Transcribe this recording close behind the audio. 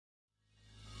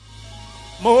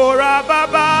Mora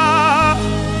baba,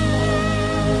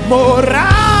 mora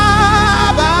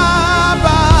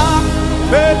baba,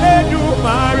 Beledu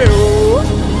Mario,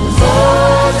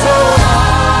 Soto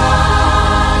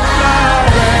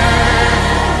Lare,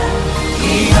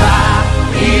 Iba,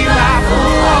 Iba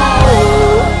Fuao,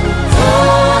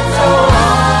 Soto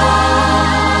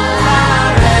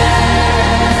Lare,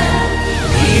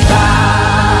 Iba.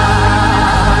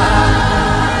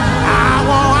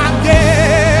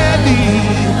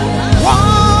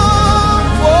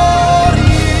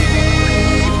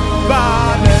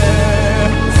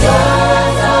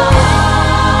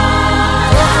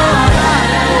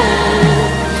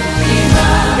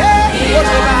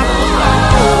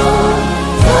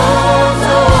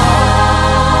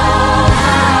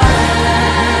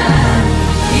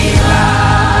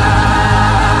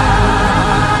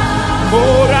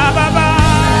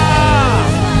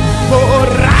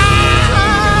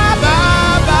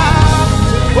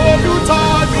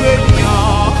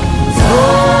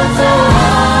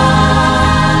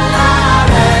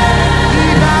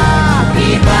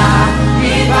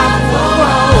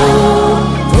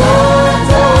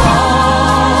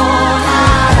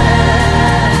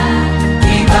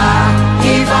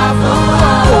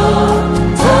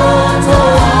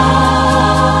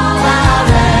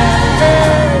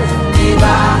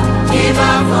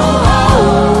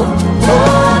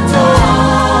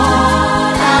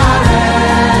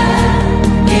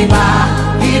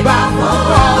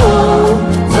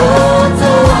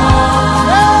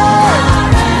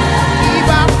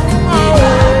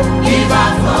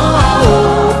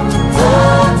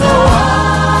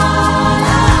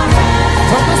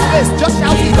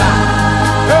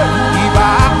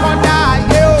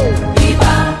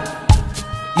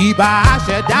 Iba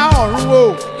ṣẹ̀dá ọ̀run o.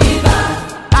 Iba.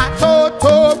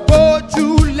 Atótó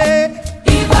gbójúlé.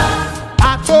 Iba.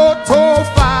 Atótó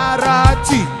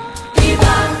farati.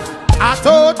 Iba.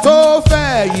 Atótó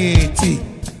fẹ̀yìntì.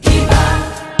 Iba.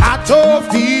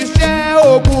 Atófiṣẹ́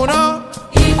ogun rán.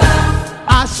 Iba.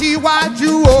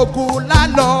 Aṣíwájú ogun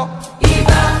lálọ.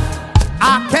 Iba.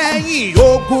 Akẹ́yìn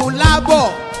ogun lábọ̀.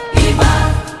 Iba.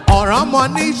 Ọ̀rànmọ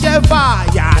níṣẹ́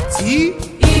fàyàtì.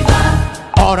 Iba.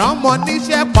 Ọ̀rọ̀ mọ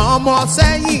níṣẹ́ pọ̀n ọmọ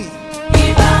sẹ́yìn.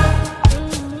 Ibà.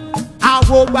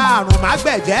 Àwo gba àrùn má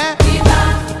gbẹ̀jẹ́. Ibà.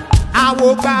 Àwo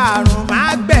gba àrùn má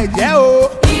gbẹ̀jẹ́ o.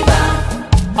 Ibà.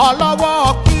 Ọlọ́wọ́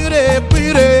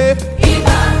pírepíre.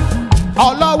 Ibà.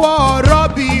 Ọlọ́wọ́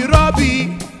rọ́bìrọ́bì.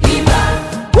 Ibà.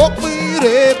 Ó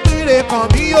pírepíre kàn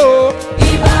mí o.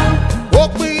 Ibà. Ó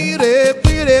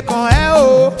pírepíre kàn ẹ́ o.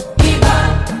 Ibà.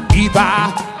 Ibà,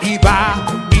 ibà,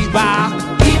 ibà.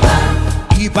 Ibà.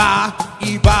 Iba,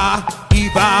 Iba,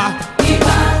 Iba,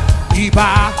 Iba, Iba,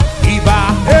 Iba.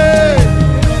 Hey!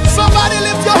 Somebody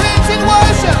lift your hands in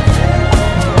worship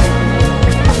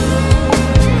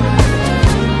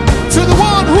to the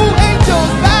one who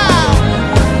angels bow,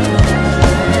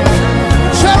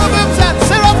 cherubims and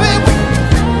seraphim.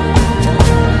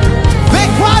 They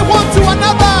cry one to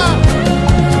another,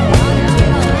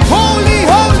 holy,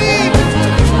 holy,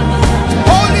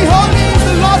 holy, holy is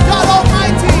the Lord God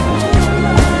Almighty.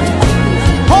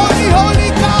 Holy, holy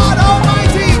God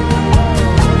Almighty.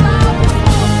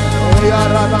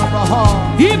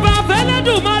 Iba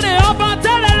Beledu Mare Ọba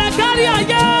tẹ́lẹ̀rẹ̀ kárí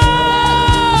ayé.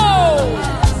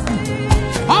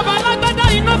 Ọba alágbádá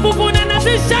iná funfun nẹ̀nẹ̀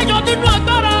tí ṣẹ́yọ nínú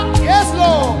agbára. Yes,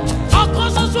 Lord. Ọkọ̀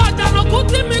ṣoṣo àjànàkú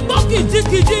tí mi gbọ́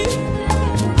kìjikìji.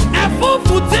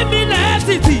 Ẹ̀fúùfù tí mi lẹ̀ ẹ́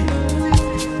tìtì.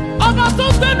 Ọba tó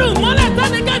gbẹ́nu mọ́lẹ̀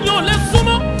tẹ́nikẹ́ni ò lè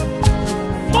súnmọ́.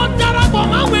 Mo darapọ̀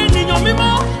máwọn ènìyàn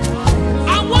mímọ́.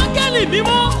 Àwọn áńgẹ́lì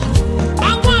mímọ́.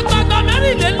 Àwọn àgbààgbà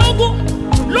mẹ́rìnlélógún.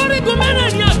 Lórígun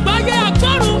mẹ́rẹ̀ẹ̀rin àgbáyé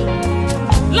àgbọ̀run.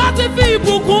 Láti fi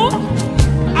ìbùkún,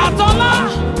 àtọ́lá,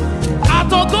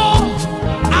 àtògo,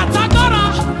 àtagbára.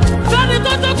 Fẹ́ni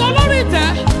tó jókòó lórí ìtẹ́.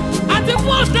 Àti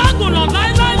fún ọ̀dọ́ àgùnlọ̀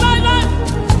láíláíláíláí.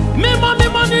 Mímọ́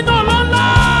mímọ́ nínú ọlọ́lá.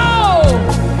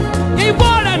 Ìwọ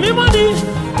rẹ̀ mímọ́ ni.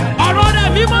 Ọ̀rọ̀ rẹ̀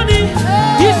mímọ́ ni.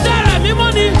 Iṣẹ́ rẹ̀ mímọ́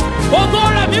ni. Ògo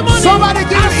rẹ̀ mímọ́ ni. Somebody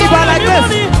give me Iba like this.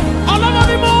 Ọlọ́mọ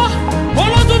mímọ́.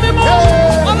 Olójú mímọ́.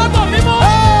 Ọlọ́tọ̀ mímọ́.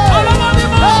 Ọlọ́mọ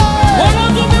mímọ́.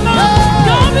 Olójú mímọ́.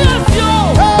 Kábíyèsí o.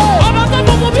 Ọba tó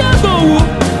gbogbo bí ẹgbẹ́ òwú.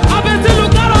 Abẹ́tílu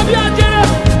kára bí ajẹ́rẹ́.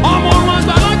 Ọmọ ọ̀run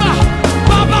àgbàlagbà.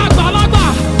 Bàbá àgbàlagbà.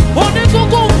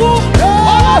 Oníkúnkúnkú.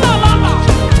 Ọlọ́lọ́lọ́lọ́.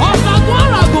 Ọ̀sàgún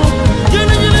àràgùn.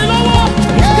 Yìnyínyìnyín lọ́wọ́.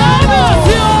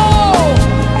 Kábíyèsí o.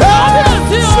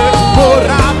 Kábíyèsí o.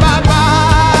 Mora baba,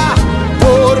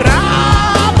 mora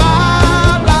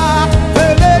baba,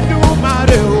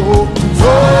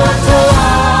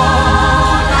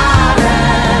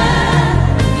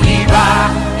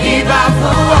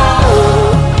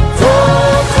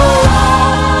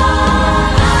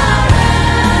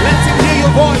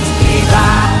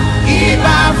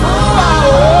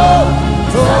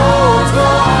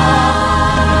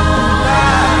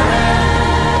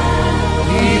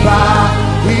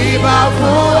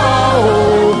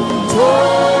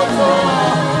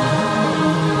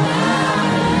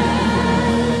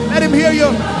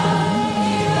 hear you.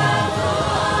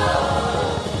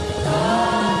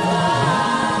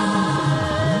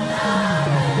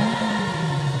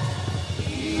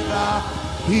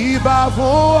 Iba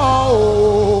fún ọ.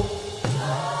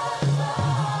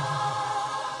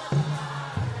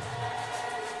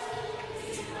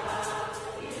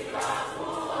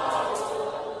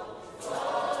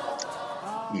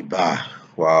 Iba.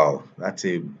 Wow, that's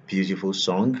a beautiful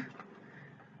song.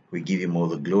 We give him all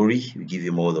the glory, we give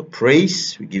him all the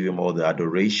praise, we give him all the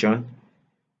adoration.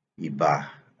 Iba,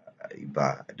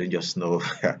 Iba. I don't just know.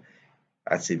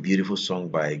 That's a beautiful song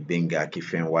by Benga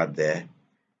Kifenwa there.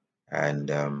 And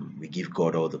we give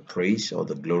God all the praise, all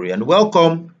the glory, and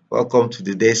welcome. Welcome to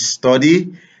today's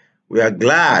study. We are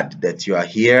glad that you are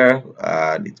here.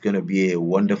 It's going to be a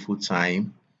wonderful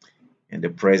time in the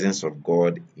presence of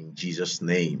God in Jesus'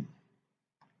 name.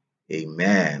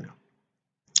 Amen.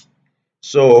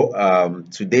 So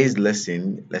today's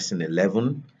lesson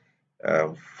 11,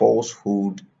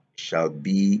 falsehood shall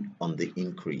be on the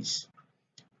increase.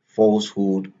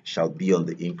 Falsehood shall be on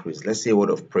the increase. Let's say a word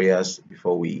of prayers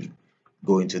before we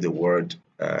go into the word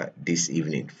this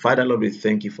evening. Father, Lord, we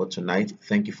thank you for tonight.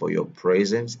 Thank you for your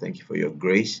presence. Thank you for your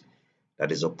grace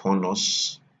that is upon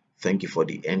us. Thank you for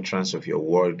the entrance of your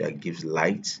word that gives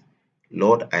light.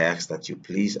 Lord, I ask that you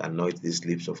please anoint these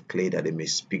lips of clay that they may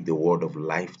speak the word of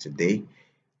life today,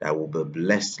 that will be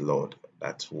blessed, Lord,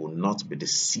 that will not be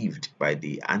deceived by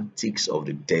the antics of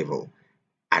the devil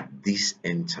at this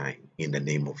end time, in the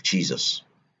name of Jesus.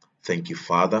 Thank you,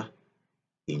 Father.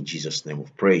 In Jesus' name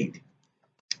we've prayed.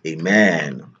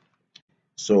 Amen.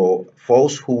 So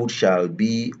falsehood shall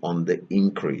be on the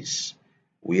increase.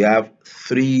 We have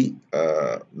three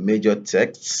major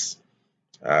texts.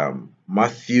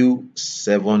 Matthew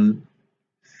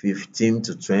 7:15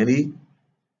 to 20,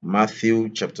 Matthew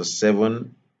chapter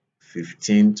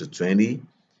 7:15 to 20,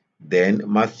 then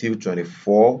Matthew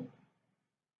 24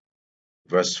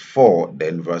 verse 4,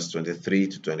 then verse 23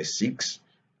 to 26,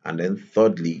 and then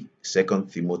thirdly 2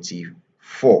 Timothy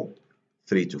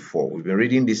 4:3 to 4. We've been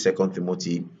reading this 2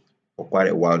 Timothy for quite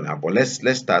a while now, but let's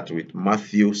start with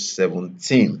Matthew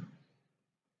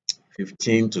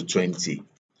 17:15 to 20.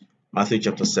 Matthew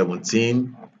chapter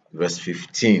 17 verse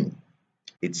 15.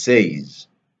 It says,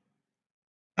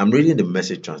 I'm reading the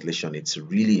Message translation. It's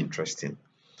really interesting.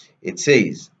 It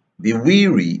says, be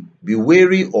wary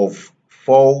of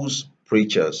false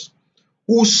preachers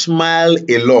who smile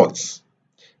a lot,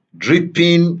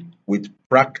 dripping with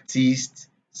practiced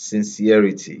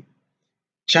sincerity.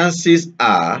 Chances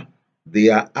are they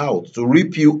are out to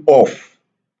rip you off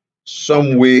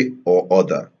some way or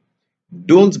other.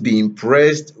 Don't be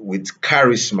impressed with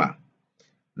charisma.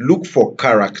 Look for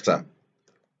character.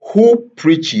 Who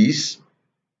preachers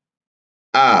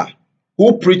are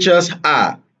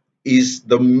is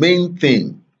the main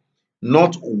thing,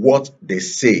 not what they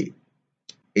say.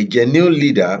 A genuine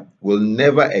leader will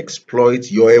never exploit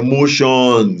your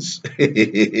emotions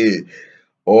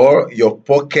or your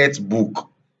pocketbook.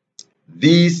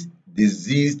 These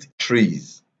diseased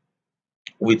trees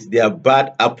with their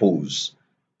bad apples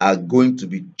are going to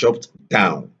be chopped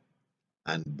down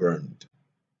and burned.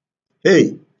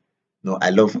 Hey, no, I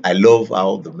love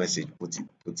how the Message put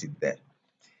it there.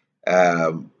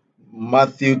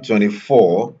 Matthew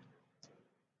 24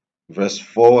 verse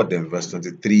 4, then verse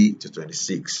 23 to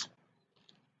 26.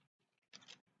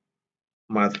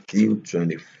 Matthew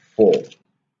 24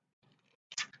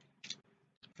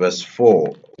 verse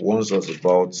 4 warns us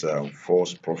about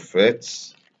false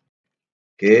prophets.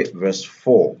 Okay, verse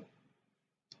 4.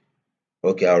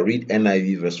 Okay, I'll read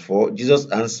NIV verse 4. Jesus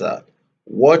answered,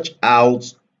 watch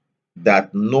out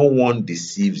that no one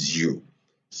deceives you.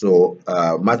 So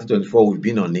Matthew 24, we've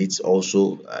been on it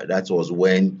also. That was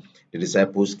when the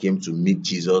disciples came to meet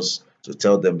Jesus to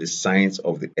tell them the signs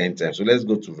of the end time. So let's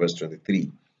go to verse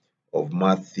 23 of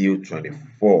Matthew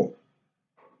 24.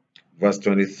 Verse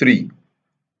 23.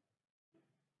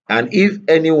 And if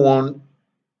anyone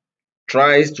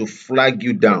tries to flag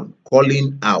you down,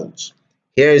 calling out,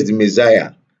 here is the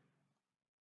Messiah,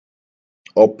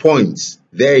 or points,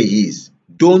 there he is,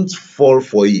 don't fall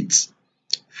for it.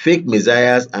 Fake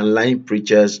messiahs and lying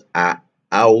preachers are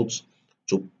going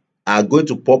to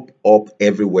pop up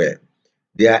everywhere.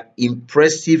 Their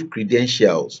impressive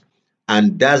credentials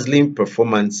and dazzling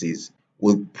performances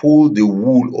will pull the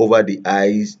wool over the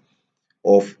eyes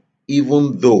of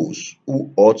even those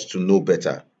who ought to know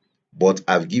better, but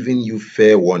I've given you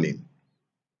fair warning.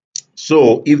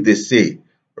 So if they say,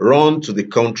 run to the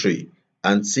country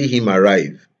and see him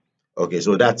arrive. Okay,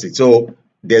 so that's it. So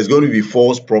there's going to be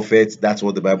false prophets. That's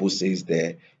what the Bible says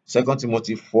there. 2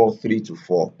 Timothy 4:3 to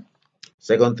 4.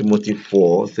 2 Timothy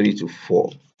 4, 3 to 4.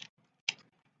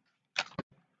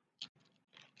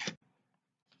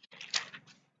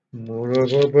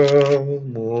 Morababa,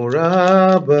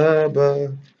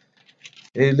 Morababa,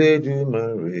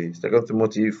 Eledumare. 2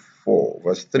 Timothy 4,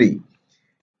 verse 3.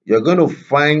 You're going to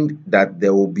find that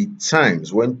there will be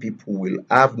times when people will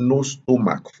have no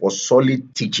stomach for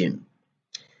solid teaching,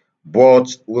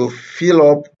 but will fill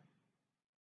up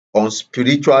on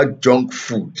spiritual junk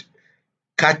food,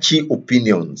 catchy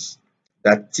opinions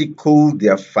that tickle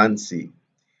their fancy.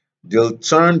 They'll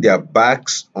turn their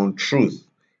backs on truth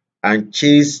and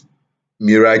chase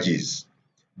mirages.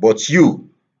 But you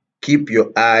keep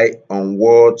your eye on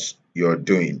what you're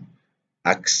doing.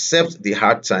 Accept the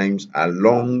hard times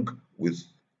along with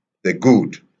the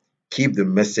good. Keep the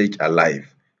message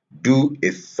alive. Do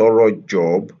a thorough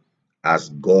job as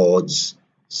God's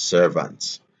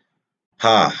servant.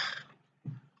 Ah,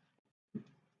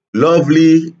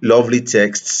 lovely, lovely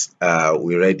texts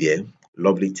we read here.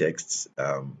 Lovely texts.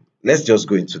 Let's just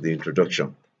go into the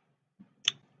introduction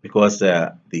because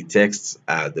the texts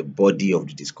are the body of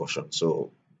the discussion. So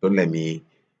don't let me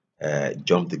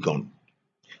jump the gun.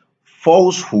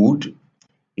 Falsehood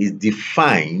is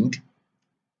defined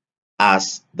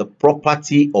as the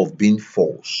property of being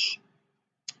false.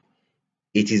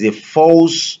 It is a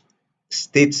false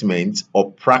statement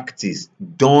or practice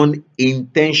done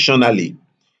intentionally.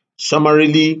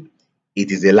 Summarily,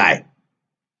 it is a lie.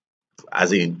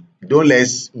 As in, don't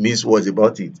let's miss words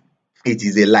about it. It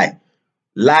is a lie.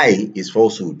 Lie is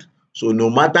falsehood. So no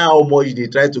matter how much they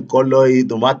try to color it,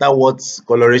 no matter what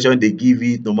coloration they give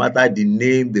it, no matter the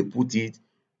name they put it,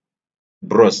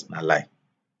 bros, na lie.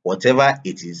 Whatever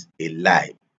it is a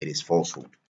lie, it is falsehood.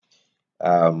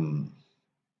 Um,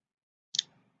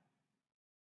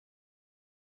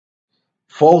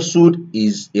 Falsehood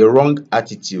is a wrong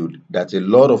attitude that a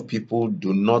lot of people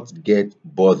do not get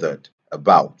bothered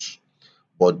about,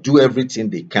 but do everything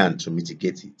they can to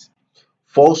mitigate it.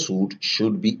 Falsehood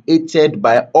should be hated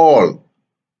by all.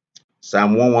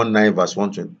 Psalm 119 verse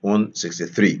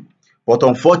 163. But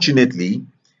unfortunately,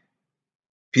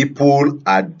 people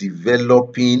are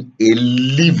developing a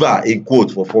liver in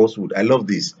quote for falsehood. I love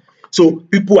this. So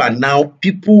people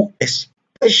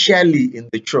especially in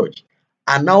the church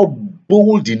are now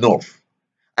bold enough,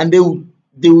 and they will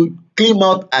claim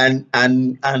out and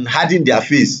harden their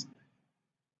face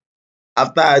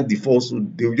after the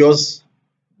falsehood. They will just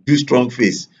do strong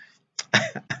face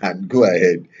and go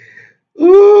ahead.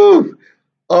 Ooh,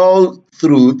 all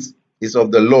truth is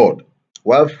of the Lord,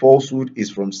 while falsehood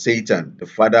is from Satan, the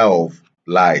father of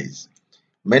lies.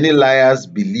 Many liars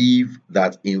believe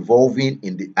that involving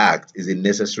in the act is a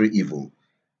necessary evil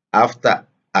after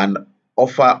and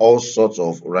offer all sorts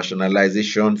of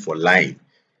rationalization for lying.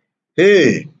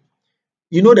 Hey,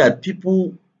 you know that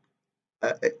people,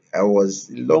 I was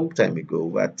a long time ago,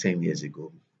 over 10 years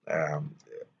ago, um,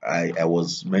 I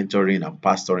was mentoring and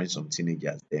pastoring some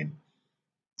teenagers then.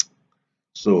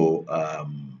 So,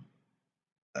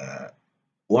 uh,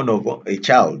 one of a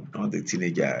child, not a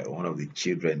teenager, one of the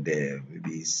children there,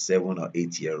 maybe 7 or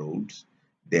 8 year olds,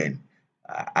 then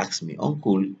asked me,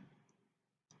 Uncle,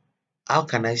 how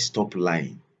can I stop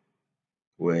lying?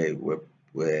 We're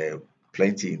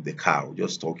plenty in the car, we're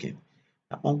just talking.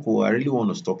 Uncle, I really want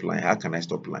to stop lying. How can I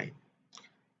stop lying?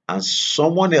 And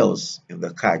someone else in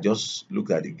the car just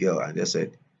looked at the girl and just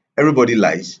said, everybody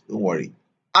lies, don't worry.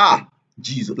 Ah,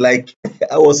 Jesus, like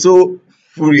I was so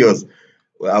furious.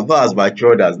 Well, I'm not as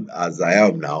matured as I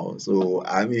am now. So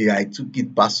I mean I took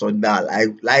it personal. I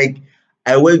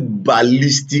went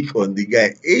ballistic on the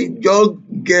guy.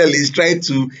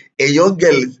 A young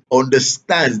girl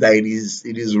understands that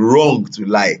it is wrong to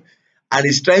lie. And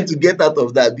is trying to get out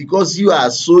of that because you are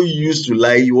so used to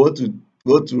lie, you want to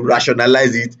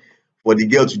rationalize it for the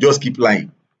girl to just keep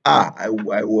lying. I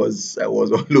was all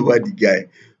over the guy.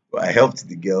 But I helped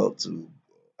the girl to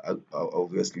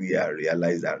obviously I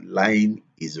realized that lying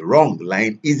is wrong.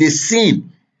 Lying is a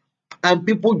sin. And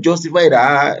people justify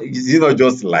that. Is it not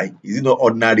just lie? Is it not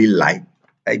ordinary lie?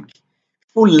 Like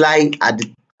people lie at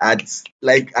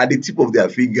the tip of their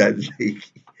fingers. Like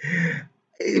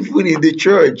even in the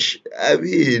church. I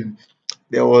mean,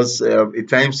 there was a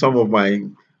time some of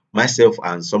myself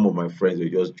and some of my friends were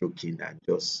just joking and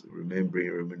just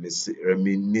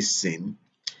reminiscing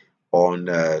on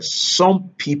some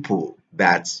people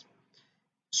that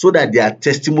so that their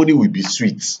testimony will be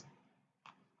sweet,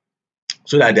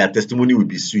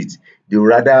 they would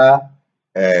rather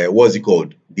what's it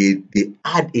called? They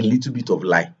add a little bit of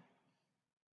lie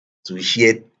to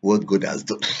share what God has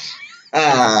done.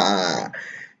 Ah,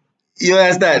 you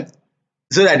understand?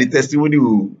 So that the testimony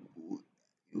will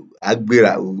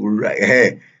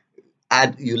Agbera,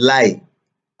 and you lie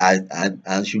and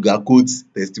sugarcoat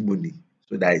testimony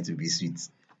so that it will be sweet.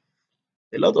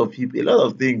 A lot of people, a lot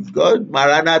of things. God,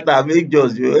 Maranatha, make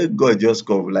God just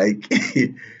come. Like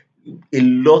a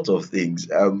lot of things.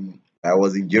 I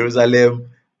was in Jerusalem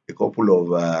a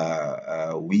couple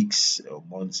of weeks or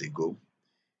months ago,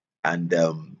 and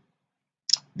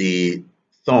the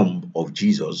tomb of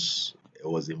Jesus, it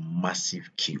was a massive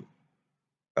queue.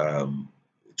 Um,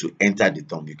 to enter the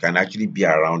tomb, you can actually be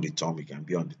around the tomb, you can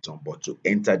be on the tomb, but to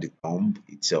enter the tomb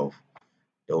itself,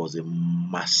 there was a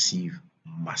massive,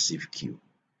 massive queue.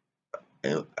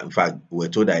 In fact, we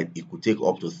were told that it could take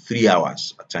up to 3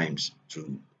 hours at times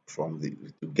to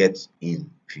get in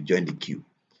if you join the queue.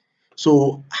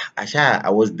 So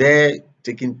I was there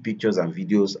taking pictures and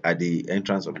videos at the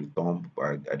entrance of the tomb,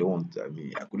 but I don't want. I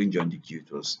mean, I couldn't join the queue.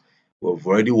 We've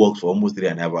already worked for almost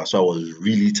 3.5 hours, so I was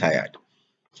really tired.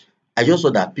 I just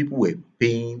saw that people were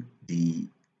paying the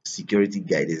security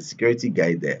guy. There's a security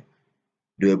guy there.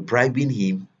 They were bribing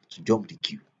him to jump the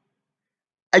queue.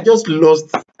 I just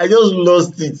lost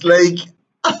it. Like,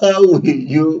 how will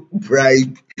you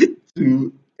bribe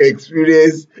to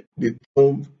experience the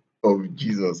tomb of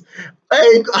Jesus?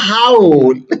 Like,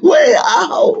 how? Where?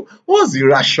 How? What's the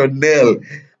rationale?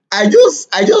 I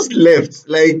just left.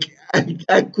 Like,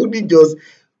 I couldn't just,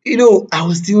 I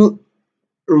was still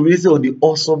reminiscing on the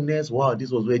awesomeness. Wow,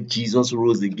 this was where Jesus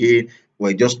rose again.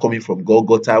 We're just coming from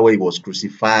Golgotha where he was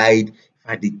crucified.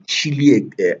 And the chilly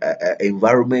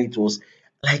environment was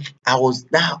like, I was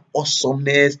that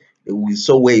awesomeness. We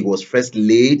saw where he was first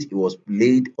laid. He was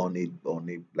laid on a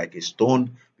like a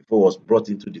stone before he was brought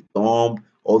into the tomb.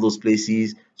 All those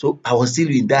places. So I was still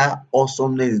in that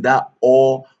awesomeness, that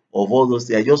awe of all those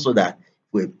things. I just saw that.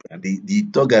 Wait, and the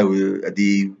tour guy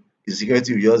the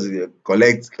security will just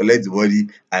collect the body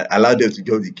and allow them to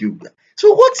jump the queue.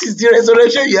 So what is the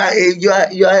resurrection you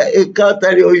are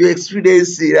encountering or you're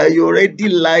experiencing and you're already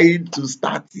lying to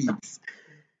start it?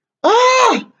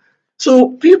 Ah!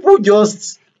 So people will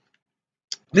just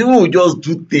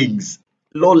do things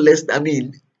lawless. I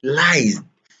mean, lies,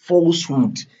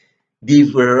 falsehood.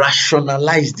 They've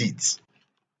rationalized it.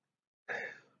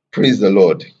 Praise the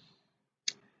Lord.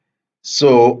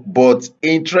 So, but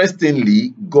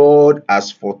interestingly, God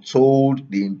has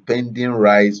foretold the impending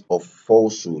rise of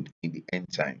falsehood in the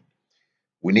end time.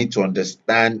 We need to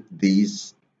understand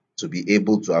this to be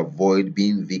able to avoid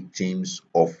being victims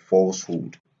of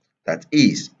falsehood that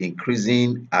is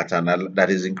increasing at an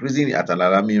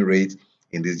alarming rate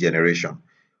in this generation.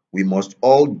 We must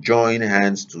all join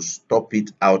hands to stop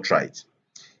it outright,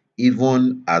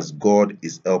 even as God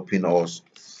is helping us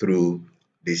through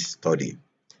this study.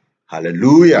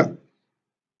 Hallelujah.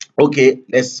 Okay,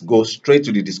 let's go straight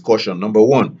to the discussion. Number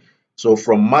one. So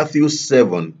from Matthew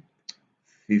 7:15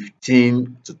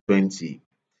 to 20,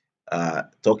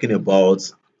 talking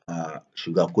about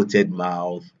sugar-coated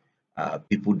mouth,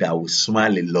 people that will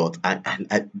smile a lot. And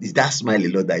it's that smile a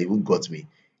lot that even got me.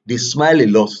 They smile a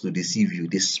lot to deceive you.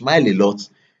 They smile a lot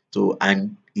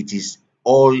and it is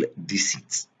all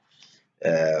deceit.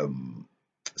 Um,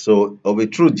 so of a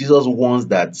truth, Jesus warns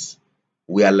that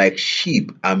we are like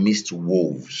sheep amidst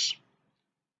wolves,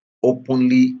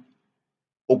 openly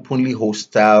openly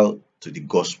hostile to the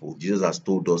gospel. Jesus has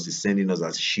told us he's sending us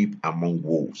as sheep among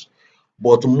wolves.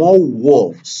 But more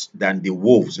wolves than the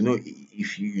wolves.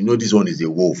 If you know this one is a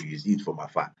wolf, you see it from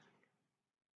afar.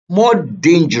 More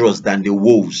dangerous than the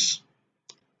wolves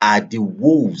are the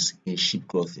wolves in sheep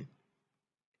clothing.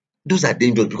 Those are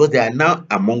dangerous because they are now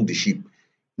among the sheep.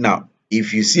 Now,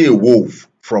 if you see a wolf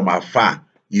from afar,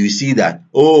 you see that,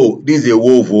 oh, this is a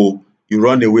wolf, oh, you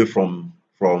run away from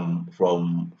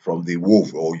the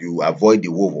wolf, or you avoid the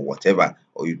wolf or whatever,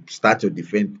 or you start your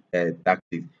defense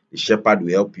tactics. The shepherd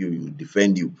will help you, he will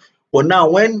defend you. But now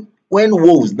when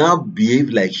wolves now behave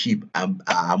like sheep and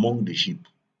are among the sheep,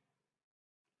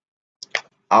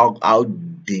 how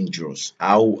dangerous,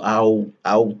 how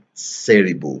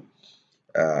terrible,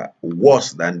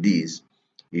 worse than this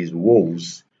is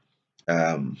wolves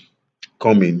um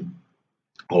coming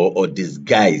or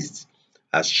disguised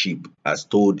as sheep, as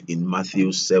told in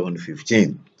Matthew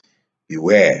 7:15.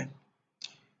 Beware.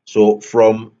 So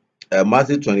from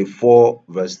Matthew 24,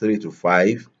 verse 3 to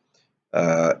 5,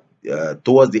 uh,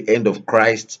 towards the end of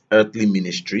Christ's earthly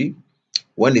ministry,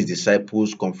 when his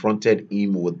disciples confronted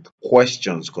him with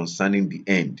questions concerning the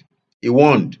end, he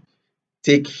warned,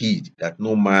 take heed that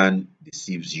no man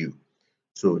deceives you.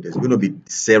 So there's going to be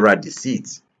several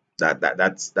deceits.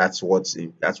 That's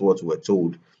what we're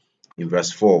told in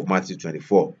verse 4 of Matthew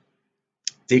 24.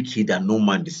 Take heed that no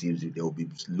man deceives you. There will be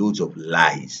loads of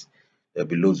lies. There will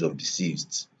be loads of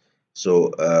deceits.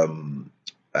 So,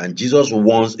 and Jesus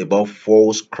warns about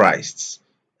false Christs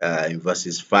in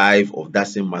verses 5 of that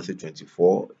same Matthew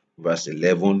 24, verse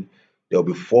 11. There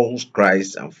will be false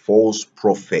Christs and false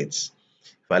prophets.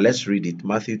 But let's read it,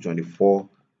 Matthew 24,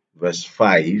 verse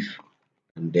 5,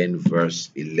 and then verse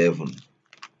 11.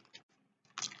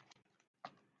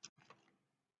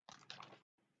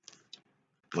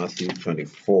 Matthew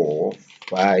 24,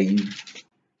 5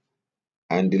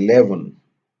 and 11.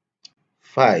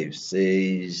 5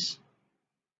 says,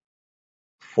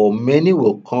 "For many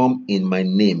will come in my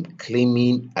name,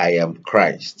 claiming I am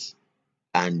Christ,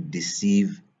 and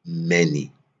deceive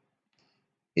many."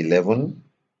 11.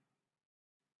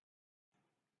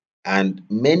 "And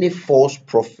many false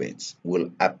prophets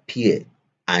will appear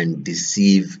and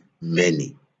deceive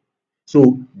many."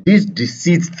 So this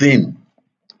deceit thing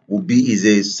will be is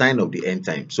a sign of the end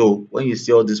time. So when you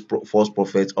see all these false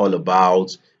prophets all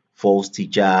about false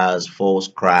teachers, false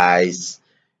Christs,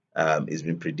 it's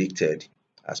been predicted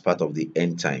as part of the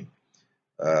end time.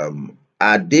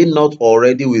 Are they not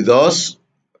already with us?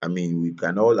 I mean, we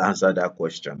can all answer that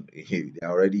question.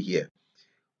 They're already here.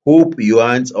 Hope you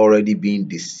aren't already being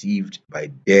deceived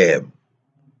by them.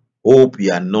 Hope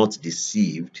you are not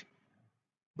deceived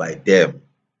by them.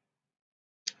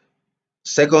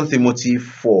 2 Timothy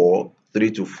 4,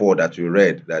 3 to 4 that we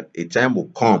read, that a time will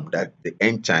come, that the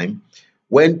end time,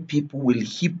 when people will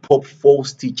heap up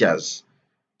false teachers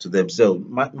to themselves.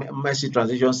 Mercy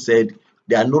Translation said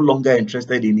they are no longer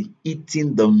interested in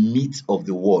eating the meat of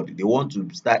the word. They want to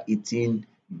start eating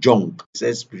junk. It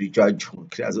says spiritual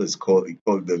junk. That's what it's called. It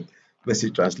called the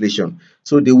Mercy Translation.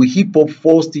 So they will heap up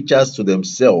false teachers to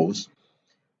themselves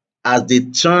as they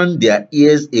turn their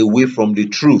ears away from the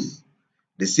truth.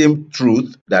 The same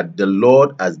truth that the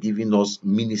Lord has given us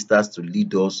ministers to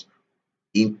lead us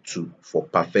into for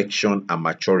perfection and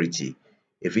maturity.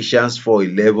 Ephesians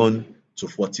 4:11 to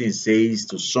 14 says,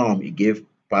 to some he gave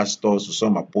pastors, to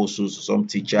some apostles, to some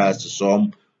teachers, to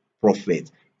some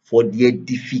prophets, for the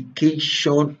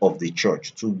edification of the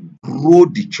church, to grow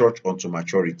the church unto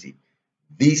maturity.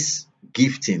 These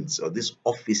giftings or these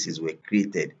offices were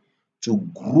created to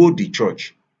grow the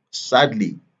church.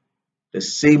 Sadly, the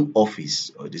same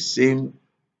office or the same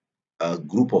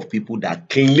group of people that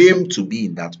claim to be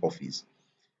in that office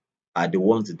are the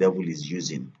ones the devil is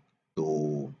using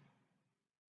to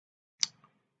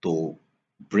to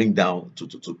bring down to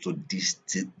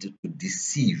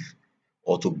deceive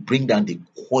or to bring down the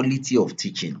quality of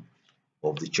teaching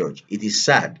of the church. It is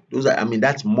sad. Those are, I mean,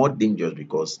 that's more dangerous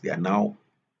because they are now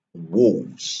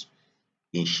wolves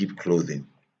in sheep clothing.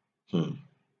 Hmm.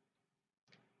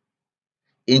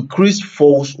 Increased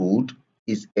falsehood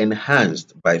is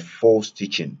enhanced by false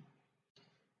teaching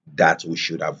that we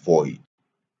should avoid.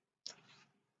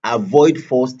 Avoid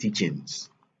false teachings.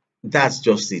 That's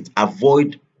just it.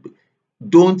 Avoid,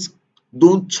 don't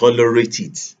don't tolerate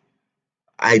it.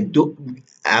 I don't,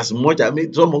 as much, I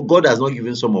mean, some of God has not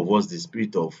given some of us the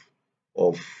spirit of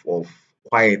of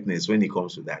quietness when it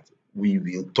comes to that. We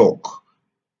will talk.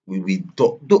 We will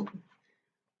talk.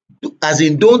 As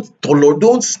in, don't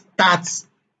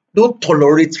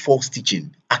tolerate false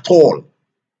teaching at all.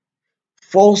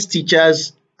 False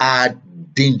teachers are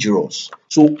dangerous.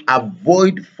 So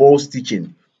avoid false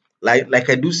teaching. Like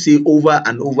I do say over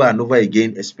and over and over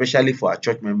again, especially for our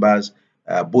church members,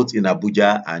 both in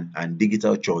Abuja and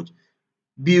Digital Church.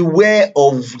 Beware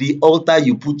of the altar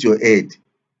you put your head.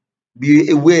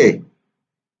 Be aware.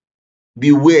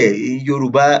 Beware. In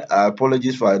Yoruba,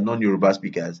 apologies for our non-Yoruba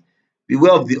speakers.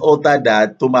 Beware of the altar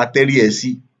that tomateri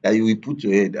esi that you will put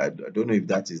your head. I don't know if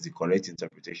that is the correct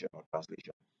interpretation or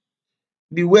translation.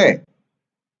 Beware.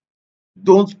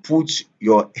 Don't put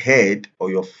your head or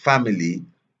your family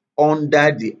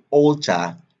under the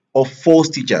altar of false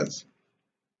teachers.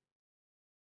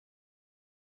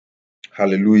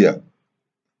 Hallelujah.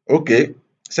 Okay.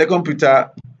 2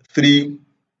 Peter 3,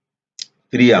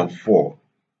 3 and 4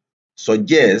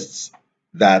 suggests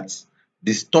that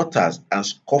distorters and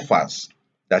scoffers,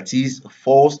 that is,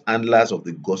 false handlers of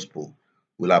the gospel,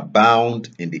 will abound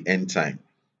in the end time.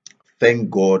 Thank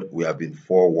God we have been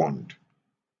forewarned.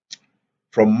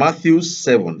 From Matthew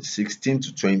 7:16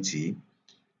 to 20,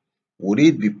 would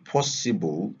it be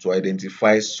possible to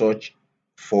identify such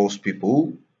false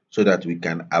people so that we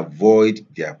can avoid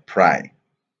their pride?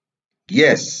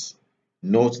 Yes.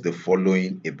 Note the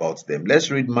following about them. Let's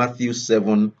read Matthew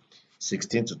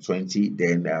 7:16 to 20,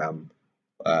 then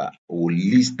we'll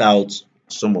list out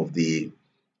some of the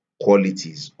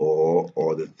qualities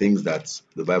or the things that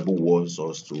the Bible wants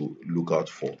us to look out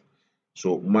for.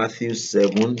 So Matthew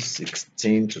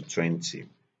 7:16 to 20.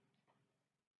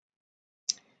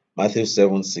 Matthew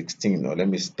 7:16, or let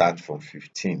me start from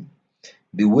 15.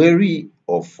 Be wary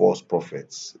of false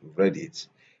prophets. We've read it.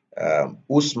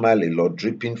 Who smile a lot,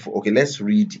 dripping for. Okay, let's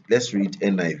read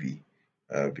NIV,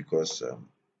 because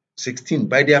 16.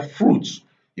 By their fruits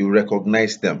you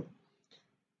recognize them.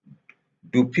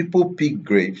 Do people pick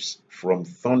grapes from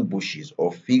thorn bushes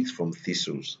or figs from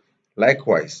thistles?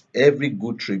 Likewise, every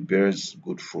good tree bears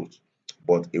good fruit,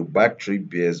 but a bad tree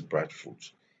bears bad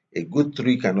fruit. A good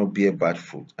tree cannot bear bad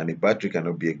fruit, and a bad tree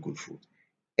cannot bear good fruit.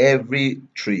 Every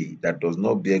tree that does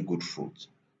not bear good fruit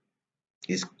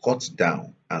is cut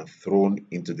down and thrown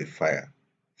into the fire.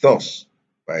 Thus,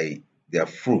 by their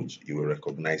fruit, you will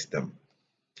recognize them.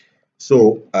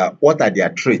 So, what are their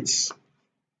traits?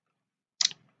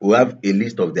 We have a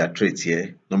list of their traits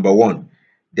here. Number one,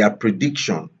 their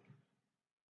prediction.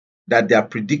 That their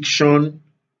prediction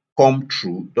come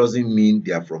true doesn't mean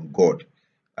they are from God.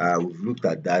 We've looked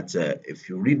at that. If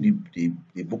you read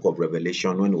the book of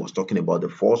Revelation, when it was talking about the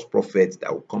false prophets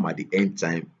that will come at the end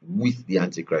time with the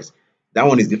Antichrist, that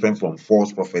one is different from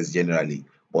false prophets generally.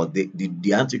 But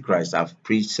the Antichrist, I've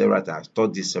preached several times,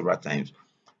 taught this several times.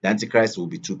 The Antichrist will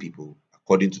be two people,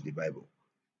 according to the Bible.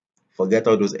 Forget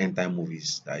all those end time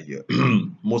movies that you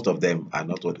most of them are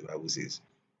not what the Bible says.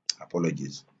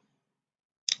 Apologies.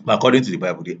 But according to the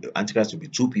Bible, the Antichrist will be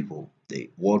two people, the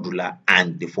world ruler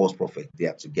and the false prophet. They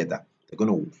are together. They're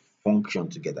going to function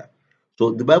together.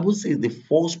 So the Bible says the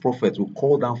false prophet will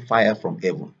call down fire from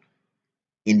heaven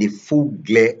in the full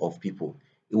glare of people.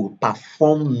 It will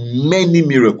perform many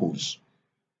miracles,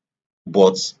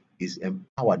 but is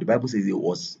empowered. The Bible says it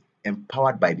was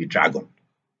empowered by the dragon,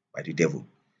 by the devil.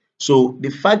 So the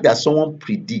fact that someone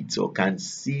predicts or can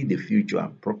see the future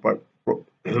and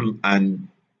and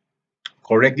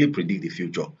correctly predict the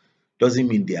future doesn't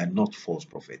mean they are not false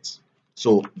prophets.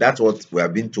 So that's what we are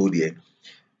being told here.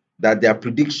 That their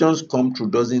predictions come true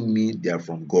doesn't mean they are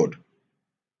from God,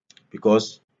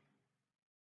 because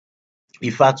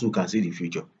Ifa too can see the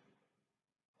future.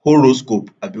 Horoscope,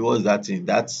 abi what's that thing?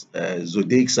 That's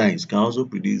zodiac signs can also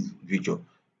predict the future.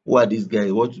 Who are these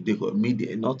guys? What do they call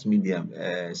media? Not medium,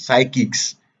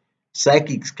 psychics.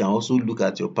 Psychics can also look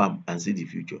at your palm and see the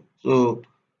future. So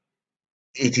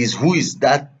it is who is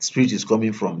that spirit is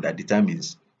coming from that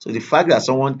determines. So the fact that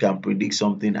someone can predict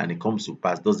something and it comes to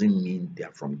pass doesn't mean they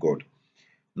are from God.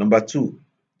 Number two,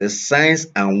 the signs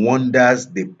and wonders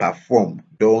they perform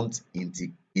don't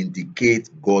indicate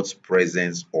God's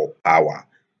presence or power.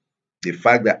 The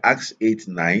fact that Acts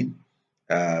 8:9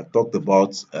 talked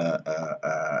about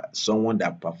someone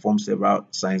that performed several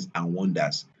signs and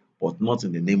wonders, but not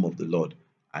in the name of the Lord.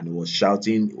 And he was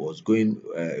shouting, he was going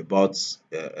about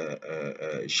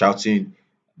shouting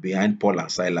behind Paul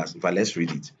and Silas. In fact, let's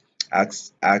read it.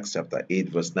 Acts chapter 8,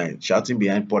 verse 9. Shouting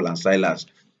behind Paul and Silas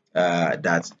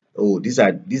that, oh, these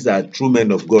are true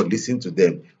men of God, listen to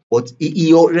them. But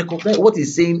he recognized what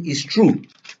he's saying is true.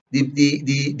 The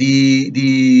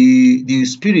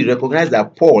spirit recognized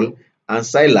that Paul and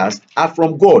Silas are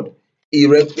from God.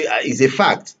 Is a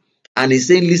fact, and he's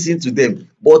saying listen to them.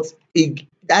 But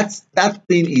that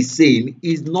thing he's saying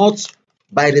is not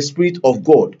by the Spirit of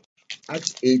God.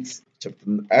 Acts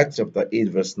chapter 8,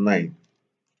 verse 9.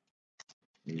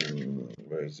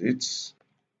 Where is it?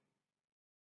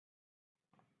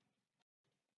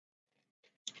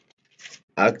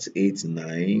 Acts 8,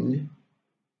 9.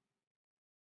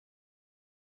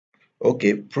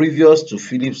 Okay, previous to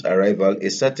Philip's arrival, a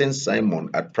certain Simon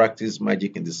had practiced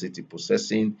magic in the city,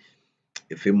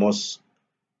 a famous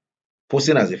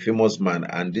posing as a famous man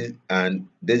and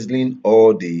dazzling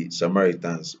all the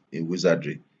Samaritans in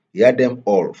wizardry. He had them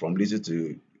all, from little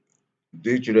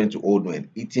children to old men,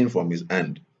 eating from his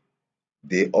hand.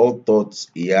 They all thought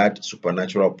he had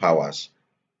supernatural powers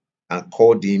and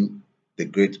called him the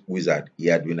great wizard. He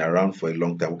had been around for a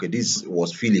long time. Okay, this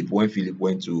was Philip when Philip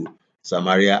went to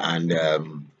Samaria and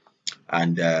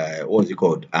what was it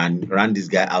called, and ran this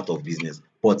guy out of business.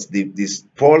 But the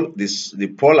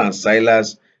Paul and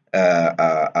Silas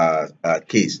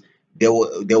case, there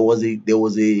was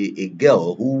a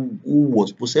girl who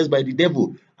was possessed by the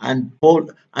devil, and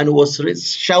Paul and was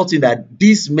shouting that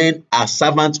these men are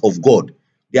servants of God,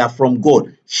 they are from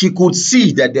God. She could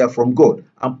see that they are from God,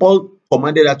 and Paul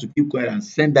commanded her to keep quiet and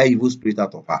send that evil spirit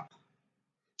out of her.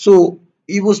 So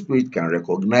evil spirit can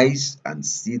recognize and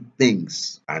see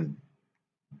things, and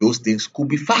those things could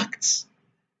be facts.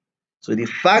 So the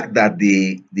fact that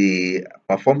they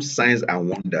perform signs and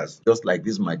wonders, just like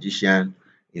this magician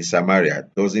in Samaria,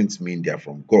 doesn't mean they are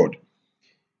from God.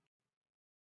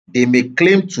 They may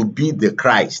claim to be the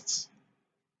Christ.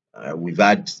 We've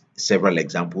had several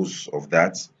examples of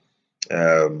that.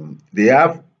 They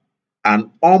have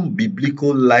an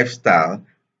unbiblical lifestyle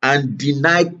and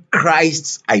deny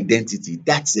Christ's identity.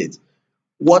 That's it.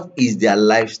 What is their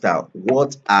lifestyle?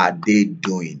 What are they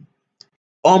doing?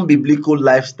 Unbiblical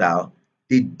lifestyle,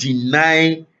 they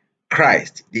deny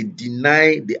Christ, they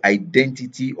deny the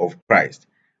identity of Christ,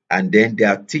 and then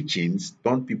their teachings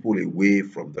turn people away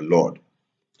from the Lord.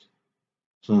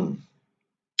 Hmm.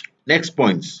 Next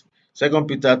points. 2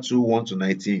 Peter 2 1 to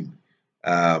 19.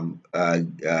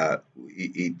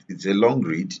 It's a long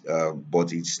read,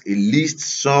 but it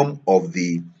lists some of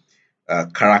the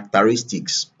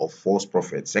characteristics of false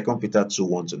prophets. 2 Peter 2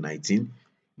 1 to 19.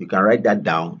 You can write that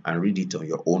down and read it on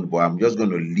your own, but I'm just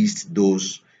going to list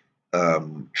those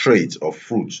traits or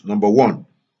fruits. Number one,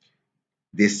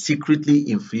 they secretly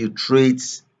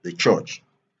infiltrate the church.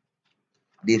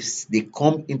 They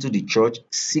come into the church,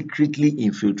 secretly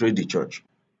infiltrate the church.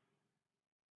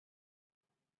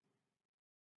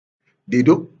 They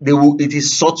will, it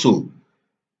is subtle.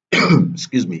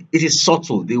 Excuse me. It is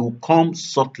subtle. They will come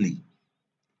subtly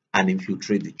and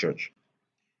infiltrate the church.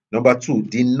 Number two,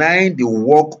 denying the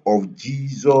work of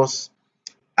Jesus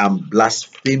and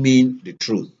blaspheming the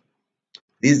truth.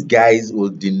 These guys will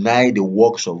deny the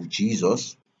works of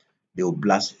Jesus. They will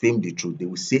blaspheme the truth. They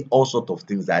will say all sorts of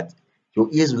things that your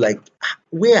ears will like, "Ah,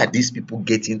 where are these people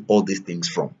getting all these things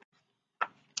from?"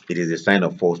 It is a sign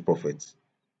of false prophets.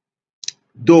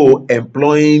 Though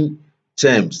employing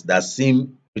terms that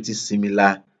seem pretty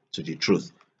similar to the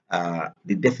truth.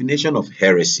 The definition of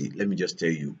heresy, let me just tell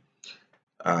you,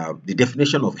 the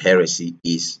definition of heresy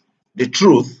is the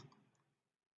truth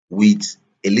with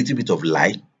a little bit of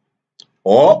lie,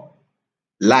 or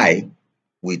lie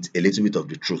with a little bit of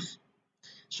the truth.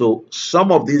 So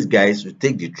some of these guys will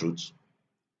take the truth,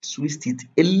 twist it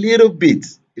a little bit.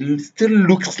 It still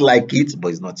looks like it, but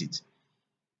it's not it.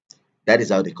 That is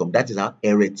how they come. That is how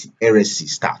heresy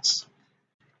starts.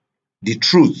 The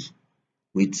truth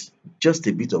with just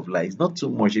a bit of lie. It's not too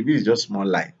much. If it's just small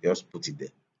lie, just put it there.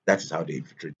 That is how they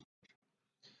infiltrate.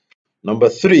 Number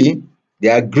three, they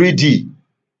are greedy,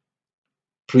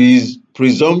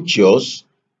 presumptuous,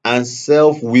 and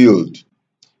self-willed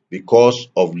because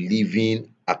of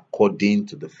living according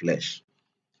to the flesh.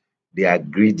 They are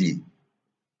greedy.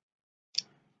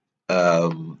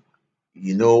 Um,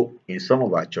 in some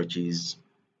of our churches,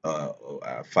 our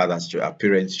our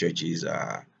parents' churches,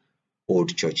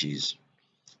 old churches,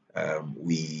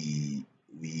 we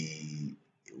we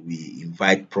we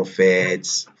invite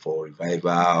prophets for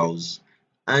revivals,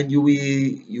 and you will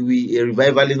a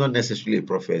revivalist, not necessarily a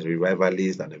prophet, a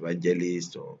revivalist, an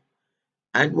evangelist, or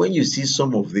and when you see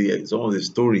some of the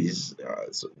stories,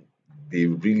 they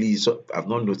really, so I've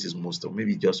not noticed most of,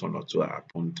 maybe just one or two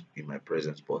happened in my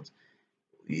presence, but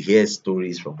you hear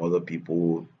stories from other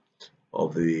people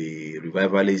of the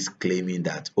revivalists claiming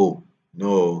that, oh,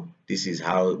 no, this is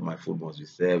how my food must be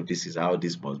served, this is how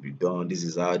this must be done, this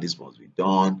is how this must be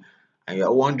done. And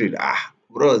you're wondering,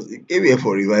 bros, it came here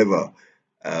for revival.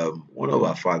 One of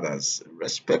our fathers,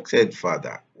 respected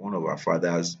father, one of our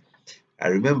fathers, I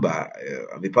remember,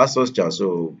 I'm a pastor's child,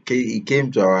 so he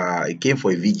came for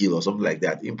a vigil or something like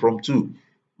that, impromptu.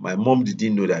 My mom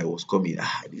didn't know that I was coming.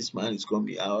 This man is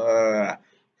coming.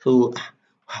 So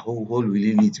what will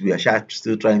he need to be? I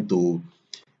still trying to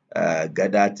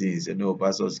gather things,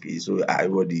 pastor's case. So I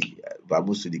already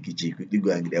vamoose to the kitchen, quickly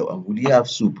go and get, and would he have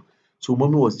soup? So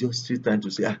mommy was just still trying to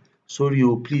say, sorry,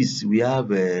 oh, please, we have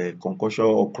concussion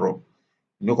okra.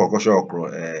 Concussion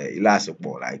okra,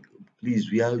 ilasepo, like,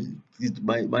 please, we have, please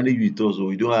manage with us, so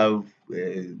we don't have,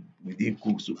 we didn't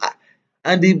cook. So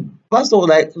and the pastor was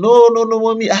like, no, no, no,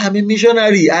 mommy, I'm a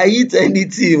missionary. I eat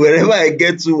anything wherever I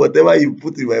get to, whatever you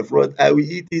put in my front, I will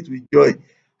eat it with joy.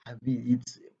 I mean,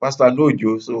 it's Pastor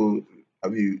Nojo, so I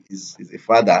mean, he's a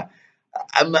father.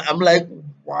 I'm like,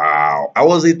 wow. I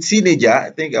was a teenager. I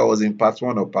think I was in part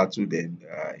one or part two then,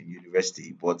 in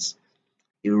university, but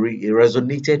it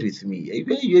resonated with me.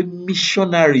 You're a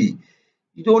missionary.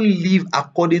 You don't live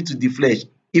according to the flesh.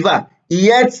 In fact,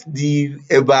 yet the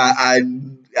eba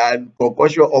and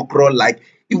concussion okra, like,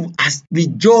 you as the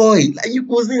joy. Like, you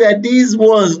could see that these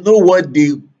ones know what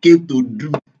they came to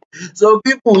do. Some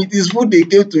people, it is food they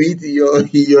came to eat in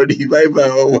your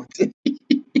revival or what.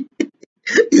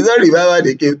 It's not revival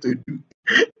they came to do.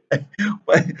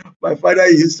 My father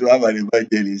used to have an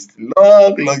evangelist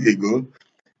long, long ago.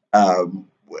 Um,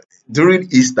 During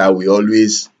Easter, we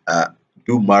always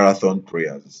do marathon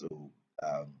prayers. So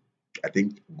um, I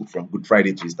think from Good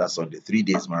Friday to Easter Sunday, 3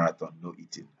 days marathon, no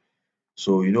eating.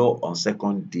 So on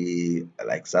second day,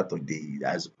 like Saturday,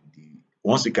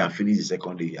 once you can finish the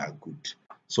second day, you are good.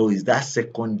 So it's that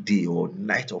second day or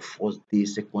night of first day,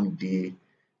 second day,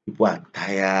 People are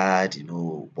tired,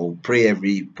 but we pray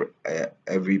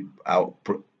every hour,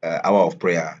 hour of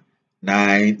prayer.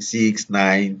 9, 6,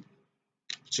 9,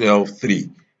 12, 3.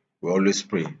 We always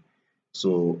pray.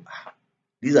 So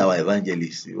these are our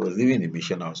evangelists. He was living in the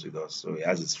mission house with us, so he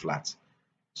has his flat.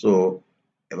 So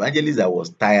evangelist that was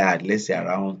tired, let's say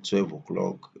around 12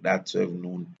 o'clock, that 12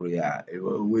 noon prayer, he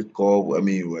will wake up. I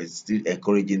mean, he was still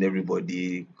encouraging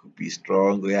everybody, could be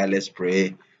strong. Yeah, let's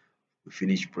pray. We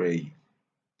finish praying.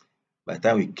 By the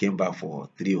time we came back for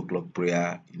 3 o'clock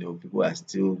prayer, people are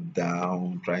still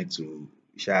down, trying to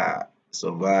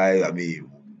survive. I mean,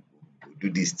 do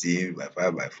this thing by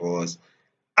fire, by force.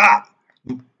 Ah,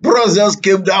 bros just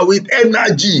came down with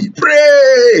energy.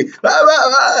 Pray!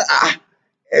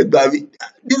 Egbavi.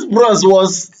 This bros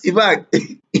was, in fact,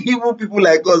 even people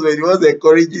like us, when he was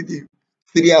encouraging him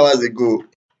 3 hours ago,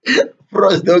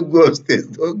 bros don't go upstairs,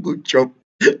 don't go chop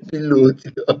pillow,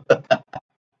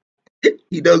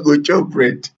 he don't go chop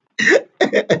bread.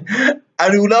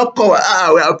 And he will not come,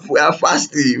 we are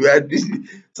fasting, we are this.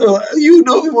 So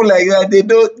people like that,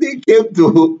 they came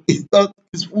to, it's not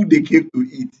it's food they came to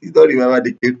eat, it's not remember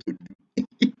they came to.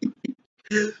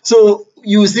 So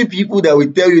you see people that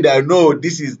will tell you that no,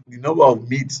 this is the number of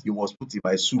meat you must put in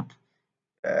my soup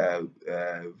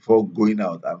before going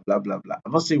out and blah blah blah.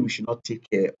 I'm not saying we should not take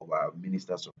care of our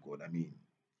ministers of God. I mean,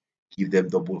 give them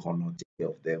double honor, take care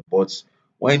of them. But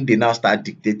when they now start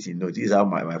dictating, no, this is how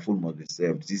my food must be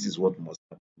served. This is what must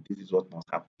happen. This is what must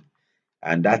happen.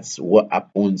 And that's what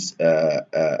happens.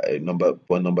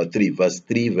 Point number 3, verse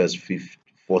 3, verse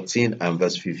 14, and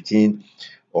verse 15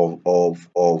 of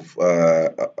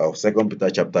Second Peter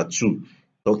chapter 2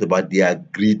 talked about they are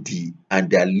greedy and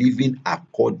they are living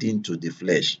according to the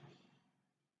flesh.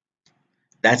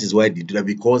 That is why they do that,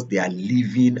 because they are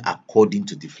living according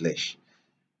to the flesh.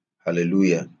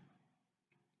 Hallelujah.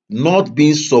 Not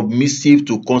being submissive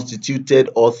to constituted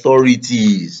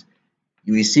authorities.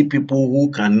 You will see people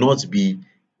who cannot be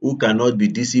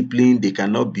disciplined. They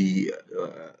cannot be.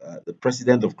 The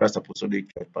president of Christ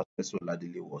Apostolic Church, Pastor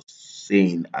Oladile, was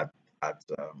saying at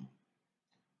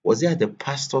was it at the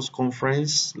pastors'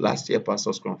 conference last year?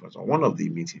 Pastors' conference, or one of the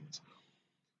meetings.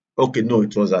 Okay, no,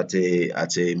 it was at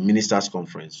a ministers'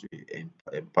 conference in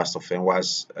Pastor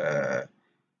Fenwa's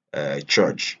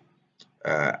church,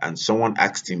 and someone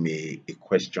asked him a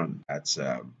question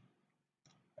that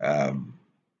um,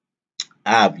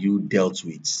 have you dealt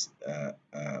with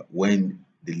when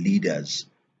the leaders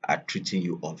are treating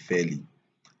you unfairly?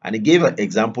 And he gave an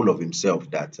example of himself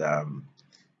that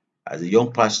as a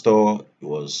young pastor, he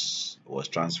was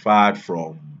transferred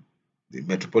from the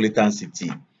metropolitan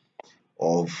city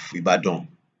of Ibadan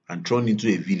and thrown into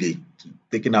a village,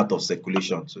 taken out of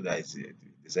circulation, so that they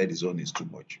said his own is too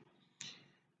much.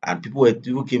 And people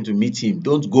came to meet him.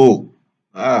 Don't go.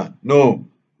 No,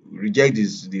 reject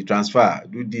the transfer.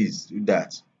 Do this, do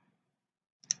that.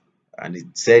 And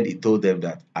he told them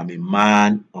that I'm a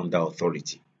man under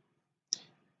authority.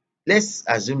 Let's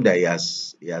assume that he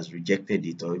has rejected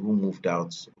it or even moved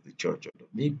out of the church.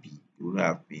 Maybe he wouldn't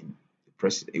have been the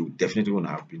president. He would definitely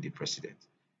wouldn't have been the president.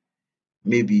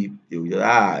 Maybe they will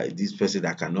this person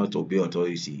that cannot obey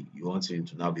authority, you want him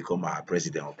to now become our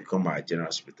president or become our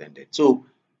general superintendent. So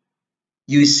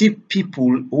you see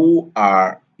people who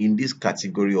are in this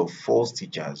category of false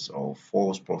teachers or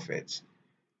false prophets,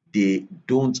 they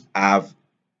don't have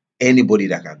anybody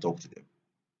that can talk to them.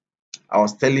 I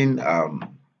was telling our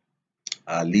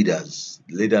leaders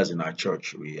in our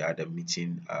church, we had a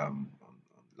meeting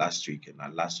last week, in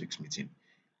our last week's meeting,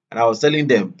 and I was telling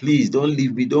them, please don't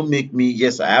leave me, don't make me.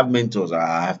 Yes, I have mentors,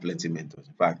 I have plenty of mentors.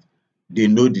 In fact, they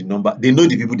know the number, they know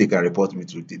the people they can report me